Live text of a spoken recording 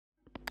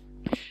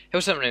Hey,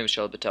 what's up, my name is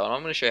Charlie Patel and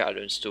I'm going to show you how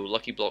to install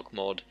Lucky Block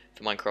mod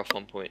for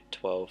Minecraft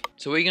 1.12.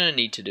 So what you're going to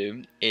need to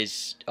do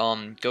is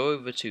go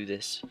over to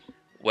this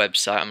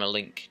website. I'm going to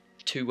link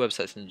two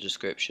websites in the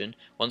description.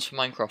 One's for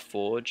Minecraft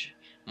Forge,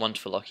 one's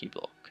for Lucky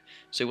Block.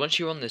 So once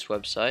you're on this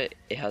website,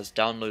 it has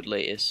download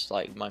latest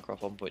like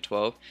Minecraft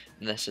 1.12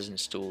 and this is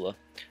installer.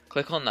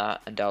 Click on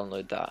that and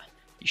download that.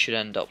 You should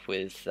end up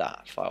with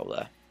that file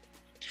there.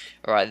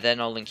 Alright,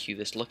 then I'll link you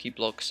this Lucky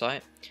Block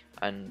site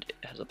and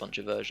it has a bunch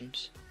of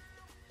versions.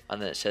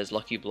 And then it says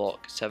Lucky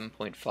Block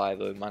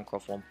 7.50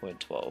 Minecraft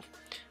 1.12.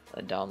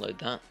 Then download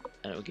that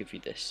and it will give you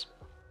this.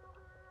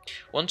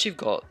 Once you've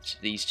got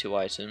these two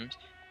items,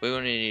 what you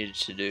only need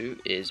to do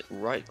is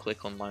right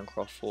click on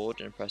Minecraft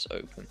Forge and press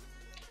open.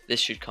 This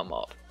should come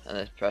up and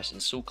then press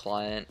install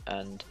client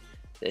and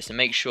this, and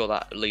make sure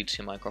that leads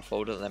to your Minecraft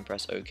folder and then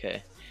press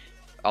OK.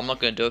 I'm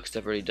not going to do it because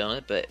I've already done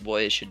it, but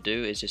what it should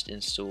do is just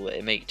install it.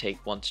 It may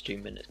take 1 to 2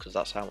 minutes because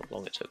that's how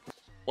long it took.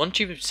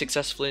 Once you've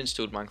successfully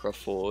installed Minecraft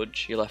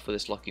Forge, you're left with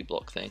this Lucky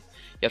Block thing.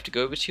 You have to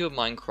go over to your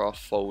Minecraft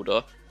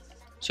folder.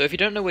 So if you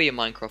don't know where your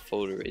Minecraft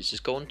folder is,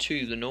 just go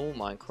onto the normal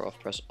Minecraft,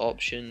 press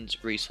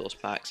Options, Resource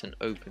Packs, and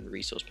Open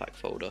Resource Pack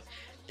folder.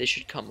 This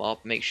should come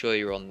up. Make sure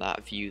you're on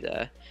that view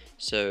there,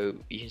 so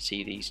you can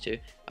see these two.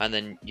 And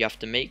then you have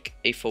to make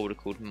a folder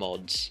called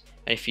Mods.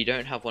 And if you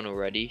don't have one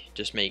already,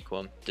 just make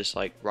one. Just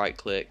like right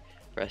click,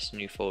 press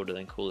New Folder,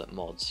 then call it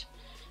Mods.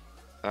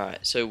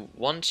 Alright, so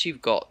once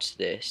you've got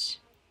this,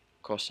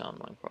 cross down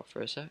Minecraft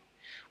for a sec.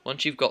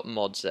 Once you've got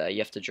mods there, you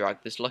have to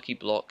drag this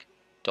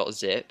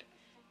luckyblock.zip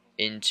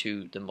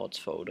into the mods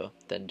folder,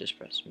 then just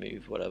press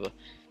move, whatever.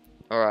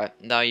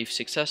 Alright, now you've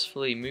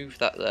successfully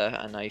moved that there,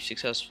 and now you've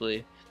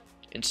successfully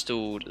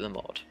installed the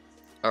mod.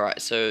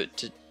 Alright, so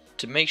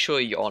to make sure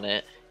you're on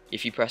it,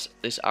 if you press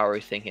this arrow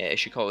thing here, it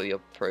should come with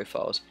your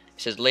profiles.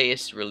 It says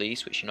latest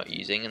release, which you're not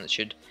using, and it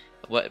should,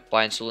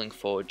 by installing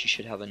Forge, you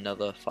should have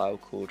another file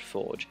called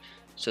Forge.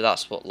 So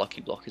that's what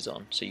Lucky Block is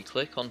on. So you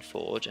click on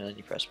Forge and then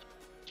you press.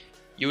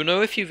 You will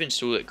know if you've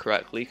installed it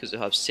correctly because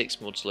it'll have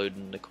 6 mods loaded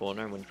in the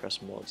corner, and when you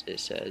press mods it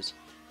says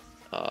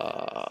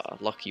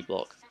Lucky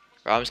Block.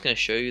 Right, I'm just going to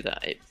show you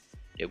that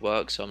it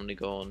works. So I'm going to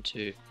go on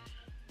to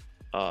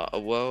a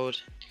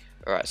world.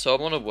 Alright, so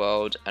I'm on a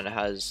world and it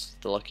has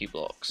the Lucky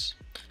Blocks.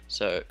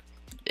 So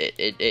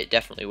it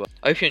definitely works.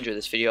 I hope you enjoyed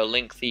this video. I'll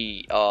link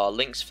the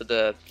links for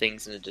the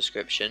things in the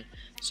description.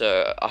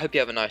 So I hope you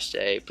have a nice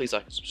day. Please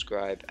like and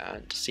subscribe,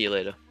 and see you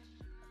later.